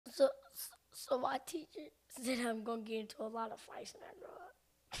So my teacher said I'm gonna get into a lot of fights when I grow up.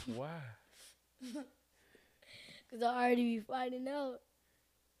 Why? Cause I already be fighting out.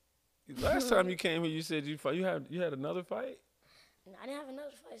 Last time you came here, you said you fought. You had another fight. And I didn't have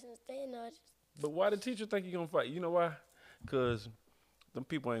another fight since then. No, But why the teacher think you gonna fight? You know why? Cause them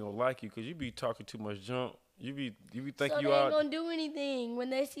people ain't gonna like you. Cause you be talking too much junk. You be thinking so you they ain't out. gonna do anything. When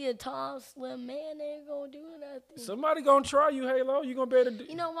they see a tall, slim man, they ain't gonna do nothing. Somebody gonna try you, Halo. You gonna be able to do.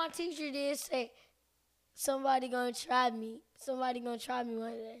 You know, my teacher did say, somebody gonna try me. Somebody gonna try me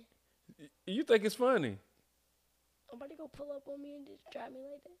one day. You think it's funny? Nobody gonna pull up on me and just try me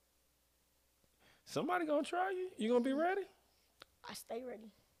like that. Somebody gonna try you. You gonna be ready? I stay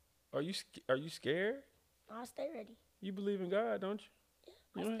ready. Are you scared? I stay ready. You believe in God, don't you?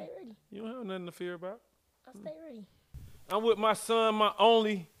 Yeah, I stay ready. You don't have nothing to fear about. I stay ready. I'm with my son, my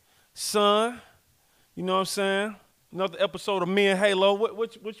only son. You know what I'm saying? Another episode of Me and Halo.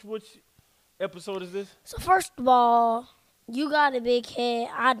 Which episode is this? So first of all, you got a big head.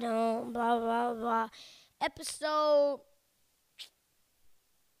 I don't. Blah blah blah. Episode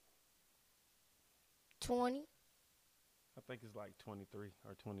 20. I think it's like 23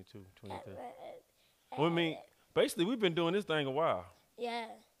 or 22, 22. Well, I mean, basically, we've been doing this thing a while. Yeah.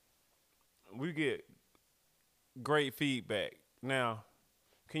 We get great feedback. Now,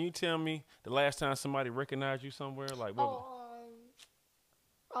 can you tell me the last time somebody recognized you somewhere? Like, what?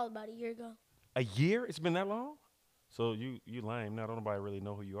 Probably about a year ago. A year? It's been that long? So you lame. Now don't nobody really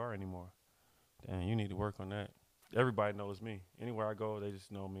know who you are anymore. Damn, you need to work on that. Everybody knows me. Anywhere I go, they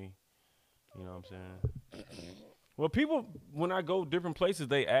just know me. You know what I'm saying? Well, people, when I go different places,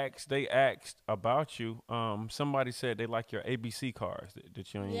 they asked about you. Somebody said they like your ABC cards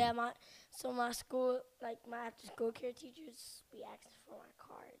that you. Yeah, my school, like my after school care teachers, be asking for my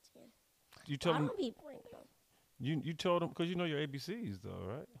cards. Yeah. You told them. I don't be bringing them. You told them because you know your ABCs though,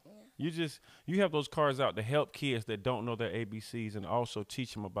 right? Yeah. You have those cards out to help kids that don't know their ABCs and also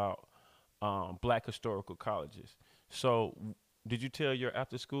teach them about Black historical colleges. So, did you tell your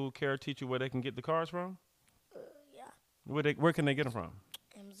after school care teacher where they can get the cards from? Yeah. Where can they get them from?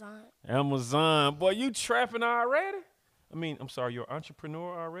 Amazon. Amazon. Boy, you trapping already? I mean, I'm sorry, you're an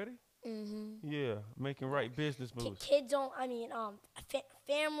entrepreneur already? Mhm. Yeah, making right business moves. Kids don't. I mean,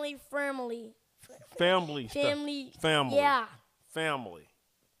 family friendly. Family. Yeah. Family.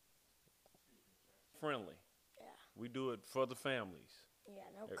 Friendly. Yeah. We do it for the families. Yeah.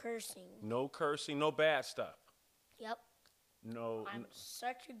 No cursing. No cursing. No bad stuff. Yep. No. I'm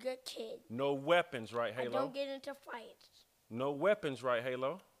such a good kid. No weapons, right, Halo? I don't get into fights. No weapons, right,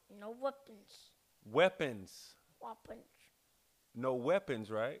 Halo? No weapons. Weapons. Weapons. No weapons,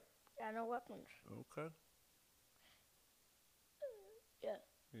 right? Yeah, no weapons. Okay. Yeah.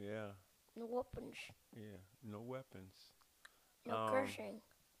 Yeah. No weapons. Yeah. No weapons. No cursing.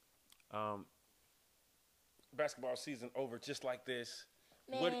 Basketball season over just like this.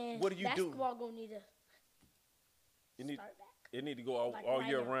 Man, what do you do? Basketball gonna need to start back. It need to go all, Like all right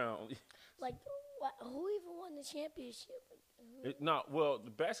year now. round. Like, who even won the championship? Well,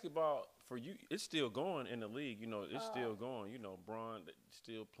 the basketball for you, it's still going in the league. You know, it's still going. You know, Bron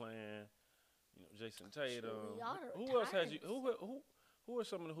still playing. You know, Jason Tatum. Who else has you? Who are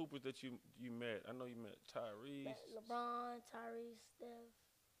some of the hoopers that you met? I know you met Tyrese. LeBron, Tyrese, Steph,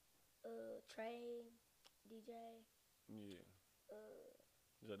 Trey, DJ. Yeah.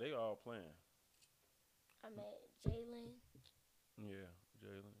 So they all playing. I met Jalen. Yeah,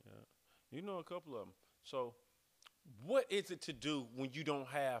 Jalen. Yeah. You know a couple of them. So, what is it to do when you don't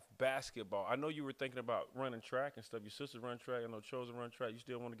have basketball? I know you were thinking about running track and stuff. Your sister run track. I know Chosen run track. You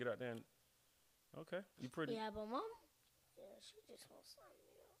still want to get out there and okay. You pretty. Yeah, but Mom, yeah, she just wants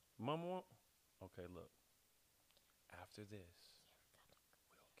something. Mama won't? Okay, look. After this,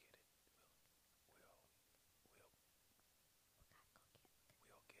 we'll get it.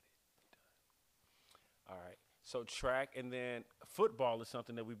 We'll get it done. All right. So track and then football is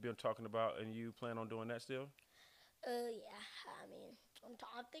something that we've been talking about, and you plan on doing that still? Yeah. I mean,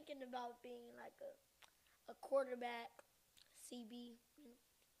 I'm thinking about being like a quarterback, CB.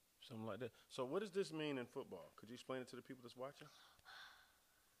 Something like that. So what does this mean in football? Could you explain it to the people that's watching?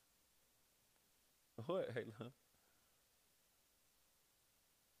 What? Hey,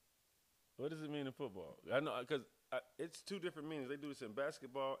 what does it mean in football? I know because it's two different meanings. They do this in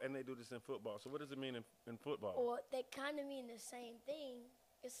basketball and they do this in football. So what does it mean in football? Well, they kind of mean the same thing.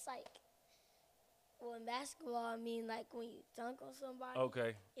 It's like, well, in basketball, I mean like when you dunk on somebody.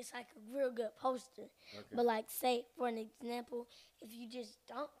 Okay. It's like a real good poster. Okay. But like, say for an example, if you just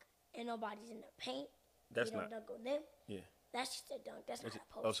dunk and nobody's in the paint, you don't dunk on them. Yeah. That's just a dunk. That's not a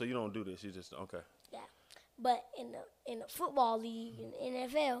poster. Oh, so you don't do this. You just okay. Yeah. But in the football league in the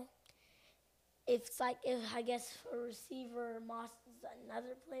NFL, it's like if I guess a receiver Moss is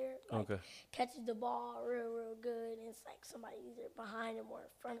another player like Okay. catches the ball real good, and it's like somebody either behind him or in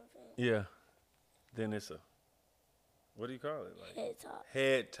front of him. Yeah. Then it's a, what do you call it? Like Head top.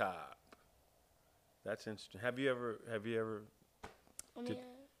 head top. That's interesting. Have you ever I mean, Did-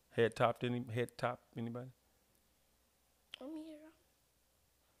 head topped anybody? I'm here.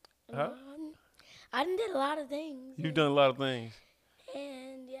 Huh? I done did a lot of things. You've done a lot of things.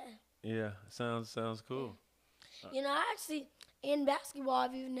 And yeah. Yeah. Sounds cool. You know, I actually, in basketball,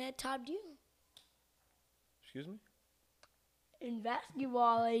 I've even head topped you. Excuse me? In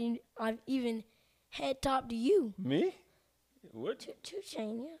basketball, I've even head topped you. Me? What? Two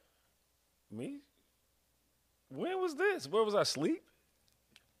chain, yeah. Me? When was this? Where was I asleep?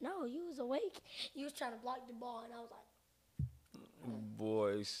 No, you was awake. You was trying to block the ball, and I was like,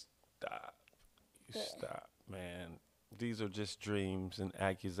 Boy, stop. You Yeah. stop, man. These are just dreams and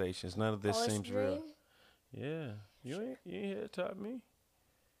accusations. None of this oh, it's seems a real. dream? Yeah. You ain't head top me.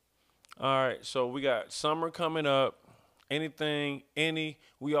 All right, so we got summer coming up.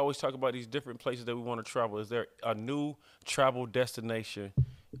 We always talk about these different places that we want to travel. Is there a new travel destination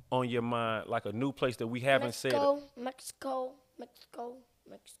on your mind, like a new place that we haven't said? Mexico.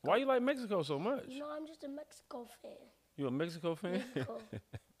 Why you like Mexico so much? You know, I'm just a Mexico fan. You a Mexico fan? Mexico.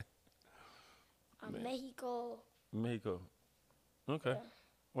 Mexico. Mexico. Okay. Yeah.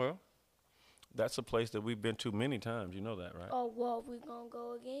 Well, that's a place that we've been to many times. You know that, right? Oh, well, we gonna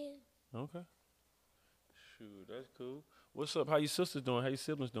go again. Okay. Shoot, that's cool. What's up? How your sisters doing? How your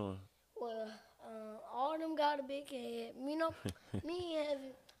siblings doing? Well, all of them got a big head. You know, me and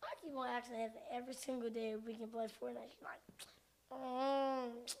Heaven, I keep on asking Heaven every single day if we can play Fortnite. She's like,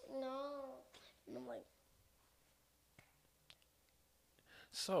 no. And I'm like,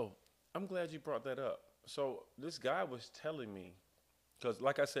 So, I'm glad you brought that up. So, this guy was telling me, because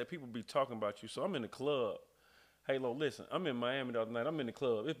like I said, people be talking about you. So, I'm in the club. Halo, listen, I'm in Miami the other night. I'm in the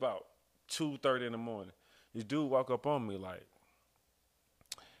club. It's about 2:30 in the morning. This dude walk up on me like,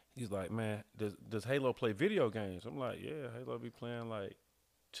 he's like, man, does Halo play video games? I'm like, yeah, Halo be playing like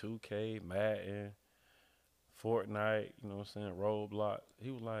 2K, Madden, Fortnite, you know what I'm saying, Roblox.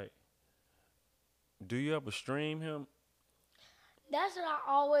 He was like, do you ever stream him? that's what I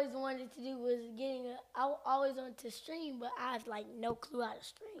always wanted to do was I always wanted to stream, but I have like no clue how to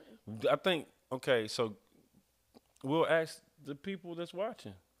stream. I think, okay, so we'll ask the people that's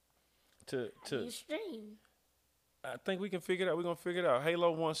watching How do you stream? I think we can figure it out. We're going to figure it out.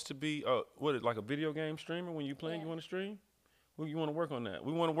 Halo wants to be, like a video game streamer when you playing? Yeah. You want to stream? Well, you want to work on that.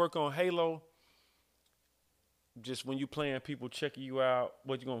 We want to work on Halo. Just when you playing, people checking you out.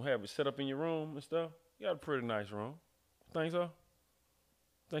 What you going to have it set up in your room and stuff? You got a pretty nice room. Think so?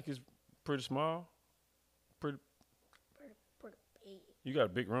 Think it's pretty small? Pretty big. You got a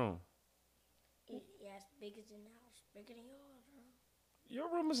big room. Yeah, it's bigger than the house. Bigger than yours, bro. Your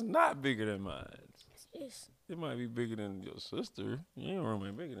room is not bigger than mine. It's It might be bigger than your sister. Your room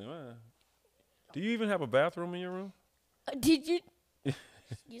ain't bigger than mine. Do you even have a bathroom in your room? Did you?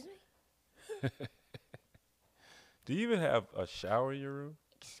 Excuse me? Do you even have a shower in your room?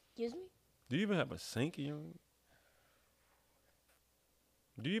 Excuse me? Do you even have a sink in your room?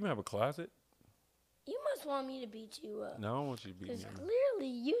 Do you even have a closet? You must want me to beat you up. No, I don't want you to be Because me.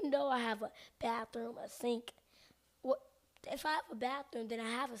 clearly you know I have a bathroom, a sink. What? If I have a bathroom, then I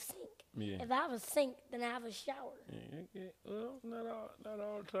have a sink. Yeah. If I have a sink, then I have a shower. Yeah. Well, not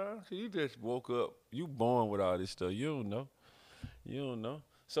all the time. See, you just woke up. You born with all this stuff. You don't know.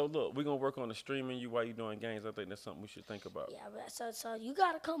 So look, we're gonna work on the streaming you while you doing games. I think that's something we should think about. Yeah, but so you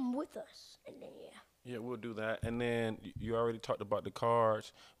gotta come with us, and then yeah. Yeah, we'll do that. And then you already talked about the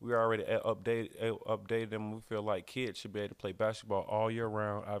cards. We already updated them. We feel like kids should be able to play basketball all year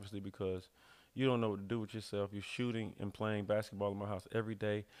round, obviously, because you don't know what to do with yourself. You're shooting and playing basketball in my house every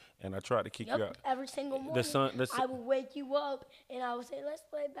day, and I tried to kick you out. Every single morning. The I would wake you up, and I would say, let's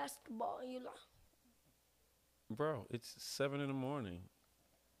play basketball. And you like, bro, it's 7 in the morning.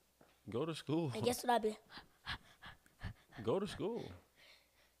 Go to school. and guess what I'd be? Go to school.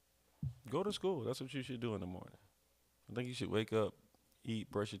 Go to school. That's what you should do in the morning. I think you should wake up,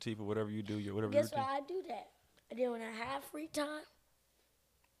 eat, brush your teeth, or whatever you do. Whatever Guess you do. what? I do that. And then when I have free time,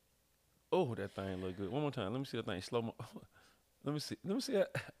 Oh, that thing look good. One more time. Let me see that thing. Slow mo. Let me see that.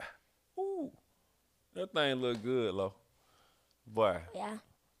 Ooh. That thing look good, Lo. Boy, yeah.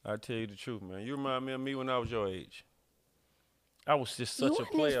 I tell you the truth, man. You remind me of me when I was your age. I was just You such a wasn't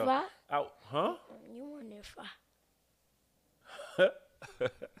this player. far. Huh? You weren't there far.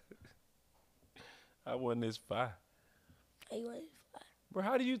 I wasn't this fine. You weren't this far. Bro,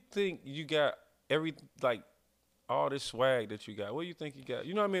 how do you think you got all this swag that you got? What do you think you got?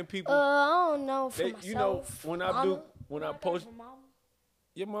 You know what I mean? People, I don't know for they, myself. you know, when I Mama, do, when I got it post, from mama.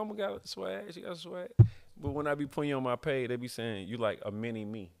 your mama got swag. She got swag. But when I be putting you on my page, they be saying you like a mini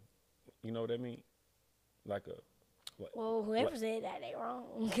me. You know what I mean? Like a, Well, whoever said that, they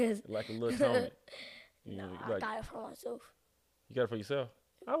wrong. Cause like a little Tony. You no, know, I got it for myself. You got it for yourself?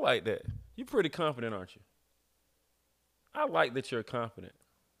 I like that. You're pretty confident, aren't you? I like that you're confident.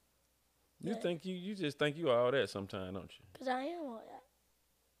 You think you just think you all that sometimes, don't you? Cause I am all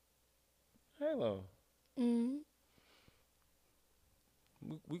that. Halo. Mm-hmm.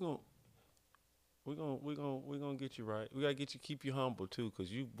 We gonna get you right. We gotta get you, keep you humble too,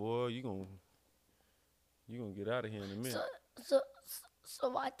 cause you gonna get out of here in a minute. So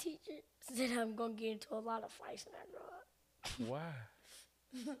my teacher said I'm gonna get into a lot of fights when I grow up. Why?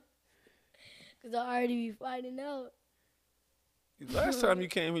 Cause I already be fighting out. Last time you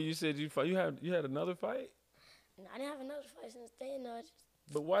came here, you said you had another fight. No, I didn't have another fight since then. No,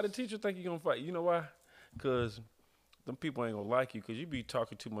 But why the teacher think you gonna fight? You know why? Cause them people ain't gonna like you, cause you be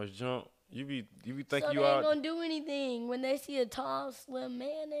talking too much junk. You be thinking so you they ain't out. gonna do anything. When they see a tall, slim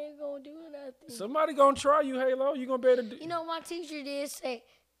man, they ain't gonna do nothing. Somebody gonna try you, Halo. You gonna be able to do. You know, my teacher did say,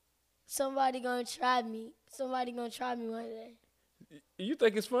 somebody gonna try me. Somebody gonna try me one day. You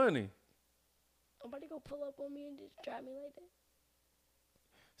think it's funny? Nobody gonna pull up on me and just try me like that.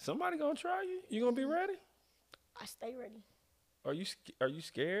 Somebody gonna try you. You gonna be ready? I stay ready. Are you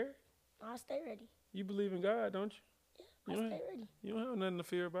scared? I stay ready. You believe in God, don't you? Yeah, I stay ready. You don't have nothing to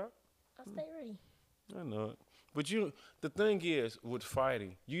fear about. I stay ready. I know it. But the thing is, with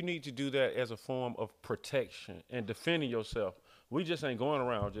fighting, you need to do that as a form of protection and defending yourself. We just ain't going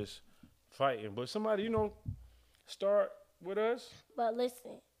around just fighting. But somebody, start with us. But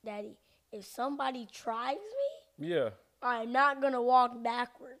listen, Daddy, if somebody tries me, Yeah. I'm not going to walk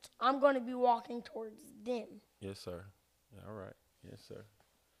backwards. I'm going to be walking towards them. Yes, sir. All right. Yes, sir.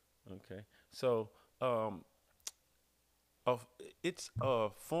 Okay. So, it's a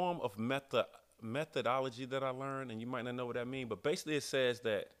form of methodology that I learned, and you might not know what that means, but basically it says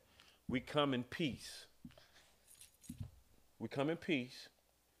that we come in peace. We come in peace,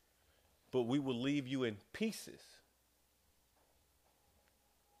 but we will leave you in pieces.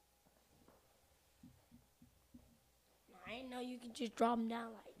 I didn't know you could just drop them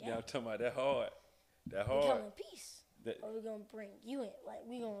down like that. Yeah, I'm talking about that hard. That We hard. come in peace. Or we're going to bring you in. Like,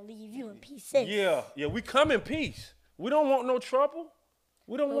 we're going to leave you in pieces. Yeah, we come in peace. We don't want no trouble.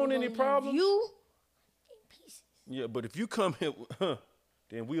 We don't want any problems. You in pieces. Yeah, but if you come here,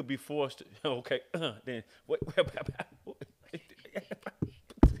 then we'll be forced to, okay, then, wait.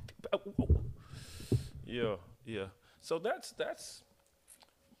 Yeah. So that's,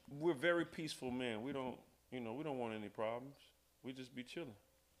 we're very peaceful men. We don't want any problems. We just be chilling.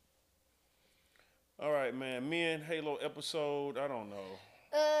 All right, man. Me and Halo episode, I don't know.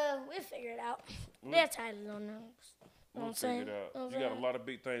 We'll figure it out. Their titles on there. We'll figure it out. You got a lot of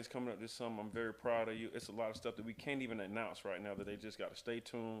big things coming up this summer. I'm very proud of you. It's a lot of stuff that we can't even announce right now that they just got to stay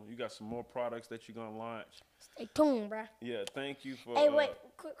tuned. You got some more products that you're going to launch. Stay tuned, bruh. Yeah, thank you for... Hey, wait.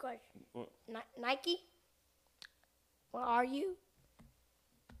 Quick question. What? Nike? Where are you?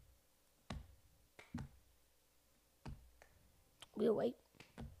 We'll wait.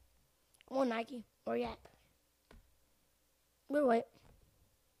 Come on, Nike. Where you at? We'll wait.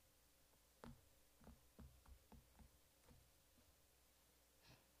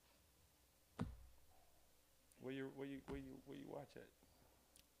 Where you watch at?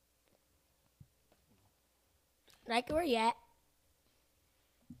 Nike, where you at?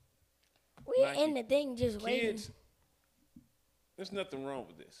 We Nike. in the thing just waiting. Kids, there's nothing wrong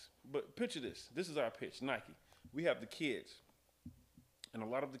with this. But picture this. This is our pitch, Nike. We have the kids. And a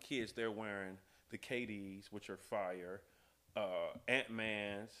lot of the kids, they're wearing the KDs, which are fire,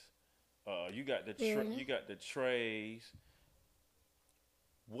 Ant-Mans. You got the trays.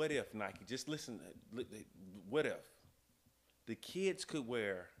 What if, Nike? Just listen. What if the kids could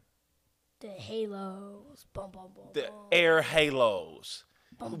wear The Halos. Bum, bum, bum, the bum. Air Halos?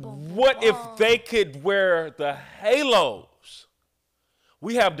 Bum, bum, bum, What if bum. they could wear the Halos?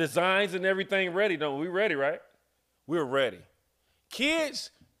 We have designs and everything ready, don't we? We ready, right? We're ready.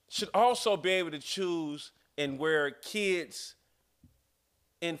 Kids should also be able to choose and wear kids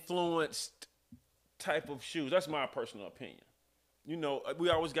influenced type of shoes. That's my personal opinion. We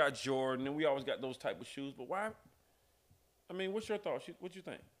always got Jordan and we always got those type of shoes, but why? I mean, what's your thoughts? What you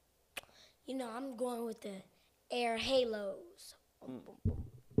think? I'm going with the Air Halos. Bum, bum,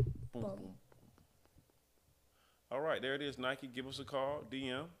 bum, bum. All right, there it is, Nike. Give us a call,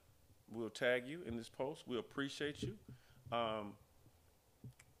 DM. We'll tag you in this post. We appreciate you.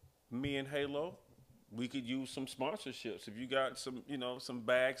 Me and Halo, we could use some sponsorships. If you got some, some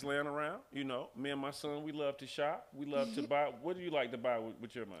bags laying around, me and my son, we love to shop. We love to buy. What do you like to buy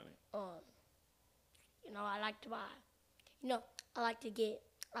with your money? I like to buy. I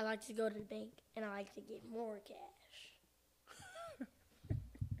like to go to the bank and I like to get more cash.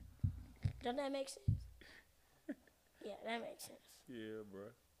 Doesn't that make sense? Yeah, that makes sense. Yeah, bro.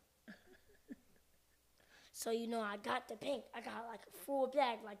 So, I got the bank. I got like a full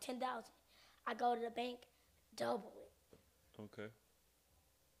bag, like 10,000. I go to the bank, double it. Okay.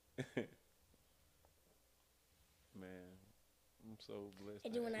 Man, I'm so blessed.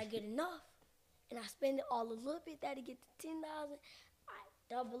 And then when I get enough, and I spend it all a little bit that to get to 10,000, I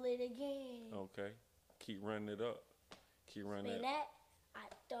double it again. Okay. Keep running it up. Keep running Spend it. that, I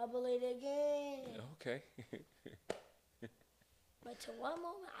double it again. Okay. But to one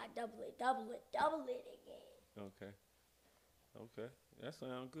moment, I double it again. Okay. That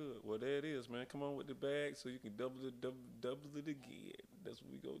sounds good. Well, there it is, man. Come on with the bag so you can double it again. That's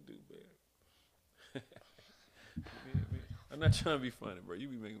what we gonna do, man. I'm not trying to be funny, bro. You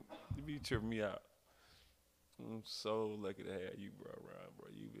be tripping me out. I'm so lucky to have you, bro, around, bro.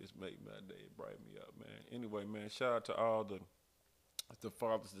 You just make my day, brighten me up, man. Anyway, man, shout out to all the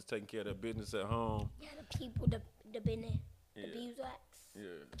fathers that's taking care of their business at home. Yeah, the people, the business, the beeswax.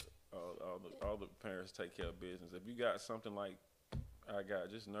 Yeah, all the parents take care of business. If you got something like I got,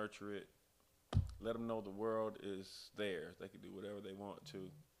 just nurture it. Let them know the world is theirs. They can do whatever they want to.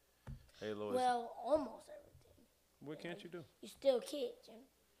 Halo is. Well, almost everything. What can't you do? You still kids,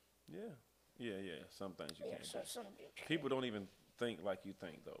 Yeah. Some things you can't do. Some People don't even think like you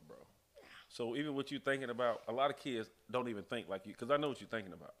think, though, bro. So even what you're thinking about, a lot of kids don't even think like you, because I know what you're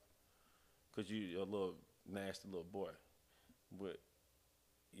thinking about. Because you're a little nasty little boy. But,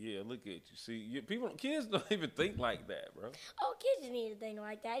 yeah, look at you. See, kids don't even think like that, bro. Oh, kids just need a thing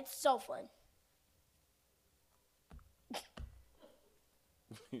like that. It's so fun.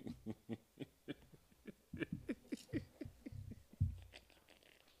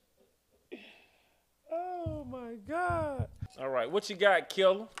 Oh, my God. All right, what you got,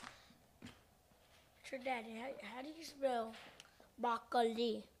 Killer? Sure, Daddy, how do you spell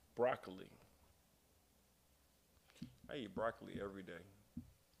broccoli? Broccoli. I eat broccoli every day.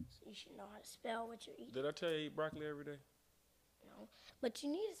 So you should know how to spell what you're eating. Did I tell you I eat broccoli every day? No. But you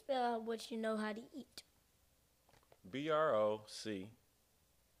need to spell out what you know how to eat. B-R-O-C.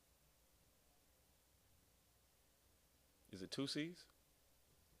 Is it two C's?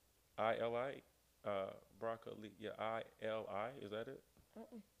 I-L-I? Broccoli. Yeah, I-L-I. Is that it?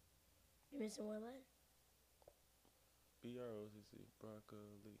 You're missing one letter. B-R-O-C-C.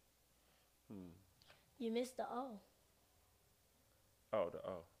 Broccoli. You missed the O. Oh, the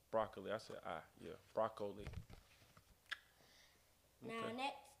O. Broccoli. I said I. Yeah, broccoli. Now Okay.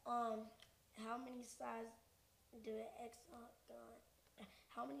 next, how many sides do an hexagon?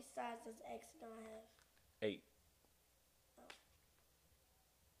 How many sides does an hexagon have? 8.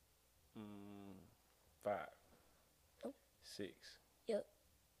 Oh. 5. Oh. 6. Yep.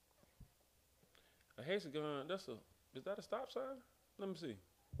 A hexagon. Is that a stop sign? Let me see.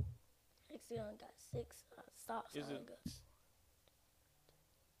 Hexagon got 6 stop sign. Is it?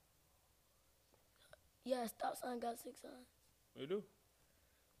 Yeah, stop sign got 6 signs. You do?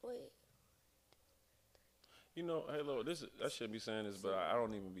 Wait. Halo, I shouldn't be saying this, but I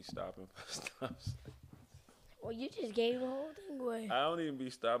don't even be stopping for stop signs. Well, you just gave the whole thing away. I don't even be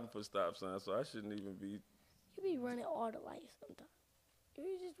stopping for stop signs, so I shouldn't even be. You be running all the lights sometimes. You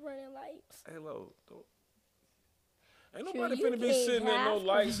be just running lights. Halo, ain't Sure, nobody you finna be can't sitting at no have-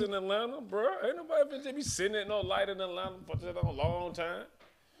 lights in Atlanta, bro. Ain't nobody finna be sitting at no light in Atlanta for a long time.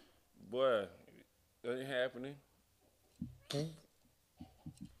 Boy, that ain't happening.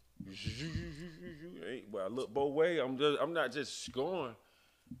 Well, I look both ways. I'm not just going.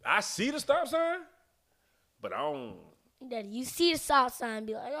 I see the stop sign, but I don't. That you see the stop sign and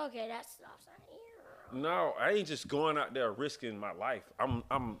be like, okay, that's the stop sign here. No, I ain't just going out there risking my life. I'm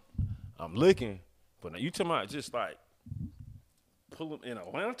looking, but now you talking about just like pulling in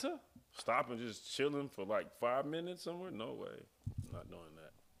Atlanta, stopping, just chilling for like 5 minutes somewhere? No way, I'm not doing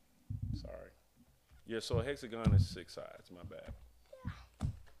that. Sorry. Yeah, so a hexagon is 6 sides. My bad.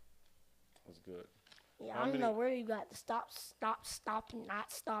 That's good. Yeah, How I don't many- know where you got the stop, and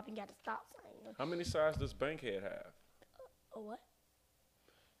not stop, and got the stop sign. How many sides does Bankhead have? Oh, what?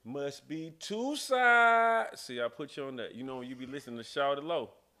 Must be 2 sides. See, I put you on that. When you be listening to Shout It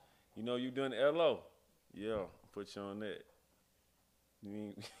Low. You doing the LO. Yeah, put you on that.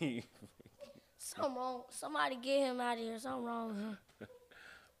 You mean, Something wrong. Somebody get him out of here. Something wrong with him.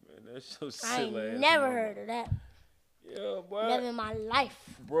 man, that's so I silly. ain't never heard of that. Yeah, boy. Never in my life.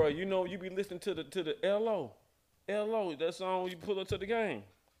 Bro, you know you be listening to the LO. LO, that song you pull up to the game.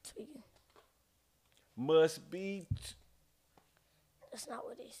 Tweaking. Must be. That's not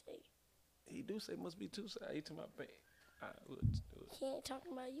what they say. He do say must be two sides. He to my back. He ain't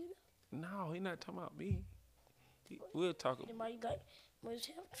talking about you. No, he not talking about me. We'll talk about. Anybody got must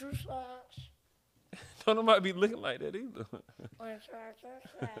have two sides. Don't nobody be looking like that either. One side, two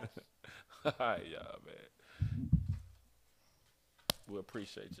sides. All right, y'all, man. We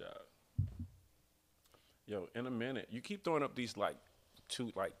appreciate y'all. Yo, in a minute, you keep throwing up these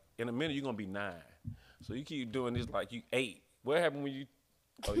in a minute you're gonna be 9. So you keep doing this like you 8. What happened when you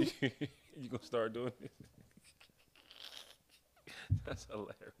you gonna start doing this? That's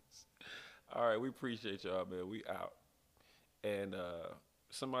hilarious. All right, we appreciate y'all, man. We out. And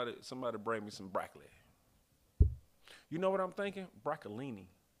somebody bring me some broccoli. You know what I'm thinking? Broccolini.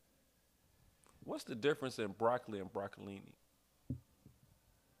 What's the difference in broccoli and broccolini?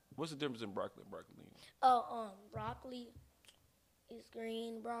 What's the difference in broccoli and broccolini? Broccoli is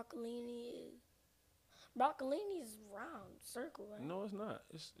green. Broccolini is round, circle, right? No, it's not.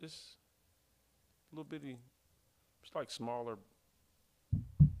 It's a little bitty. It's like smaller.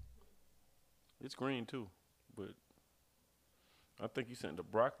 It's green too, but I think you said the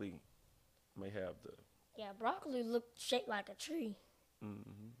broccoli may have the. Yeah, broccoli look shaped like a tree.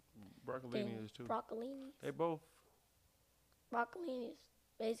 Mm-hmm. Broccolini is too. Broccolini. They both. Broccolini is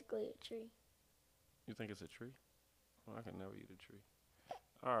basically a tree. You think it's a tree? Well, I can never eat a tree.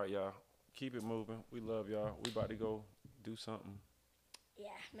 All right, y'all. Keep it moving. We love y'all. We about to go do something. Yeah,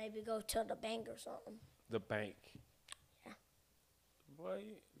 maybe go to the bank or something. The bank. Yeah. Boy,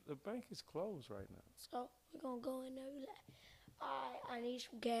 the bank is closed right now. So we're gonna go in there. Be like, I need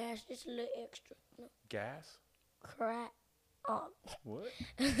some gas, just a little extra. No. Gas? Crack. What?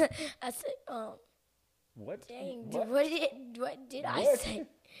 I said, What? dang, What? what did I say?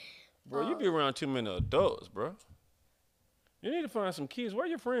 Bro, you be around too many adults, bro. You need to find some kids. Where are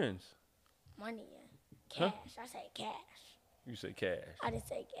your friends? Money, yeah. Cash. Huh? I said cash. You say cash. I didn't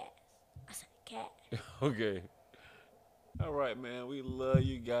say gas. I said cash. Okay. All right, man. We love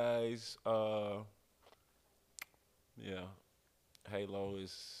you guys. Yeah. Halo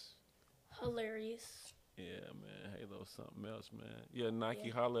is Hilarious. yeah, man. Halo's something else, man. Yeah, Nike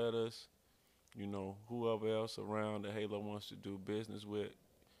holler at us. You know, whoever else around that Halo wants to do business with,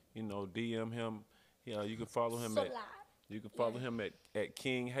 you know, DM him. Yeah, you can follow him So at loud. you can follow him at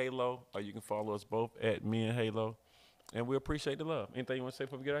King Halo, or you can follow us both at Me and Halo. And we appreciate the love. Anything you want to say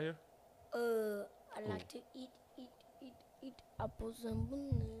before we get out here? I like to eat apples and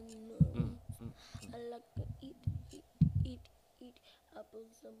bananas. I like to eat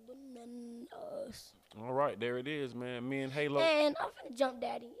apples and bananas. All right, there it is, man. Me and Halo. And I'm finna jump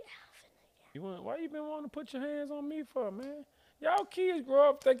daddy. You want? Why you been wanting to put your hands on me for, man? Y'all kids grow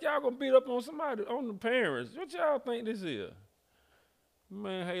up think y'all gonna beat up on somebody, on the parents. What y'all think this is?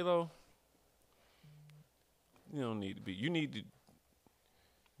 Man, Halo. You don't need to be. You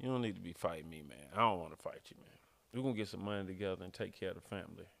don't need to be fighting me, man. I don't want to fight you, man. We're gonna get some money together and take care of the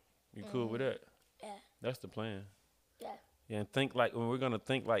family. You cool with that? Yeah. That's the plan. Yeah. Yeah, and think like we're gonna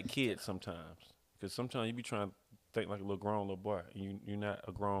think like kids sometimes, because sometimes you be trying to think like a little grown little boy, and you're not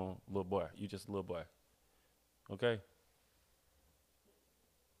a grown little boy. You just a little boy. Okay.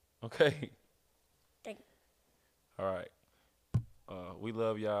 Okay. Thank you. All right. We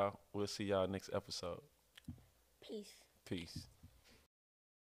love y'all. We'll see y'all next episode. Peace. Peace.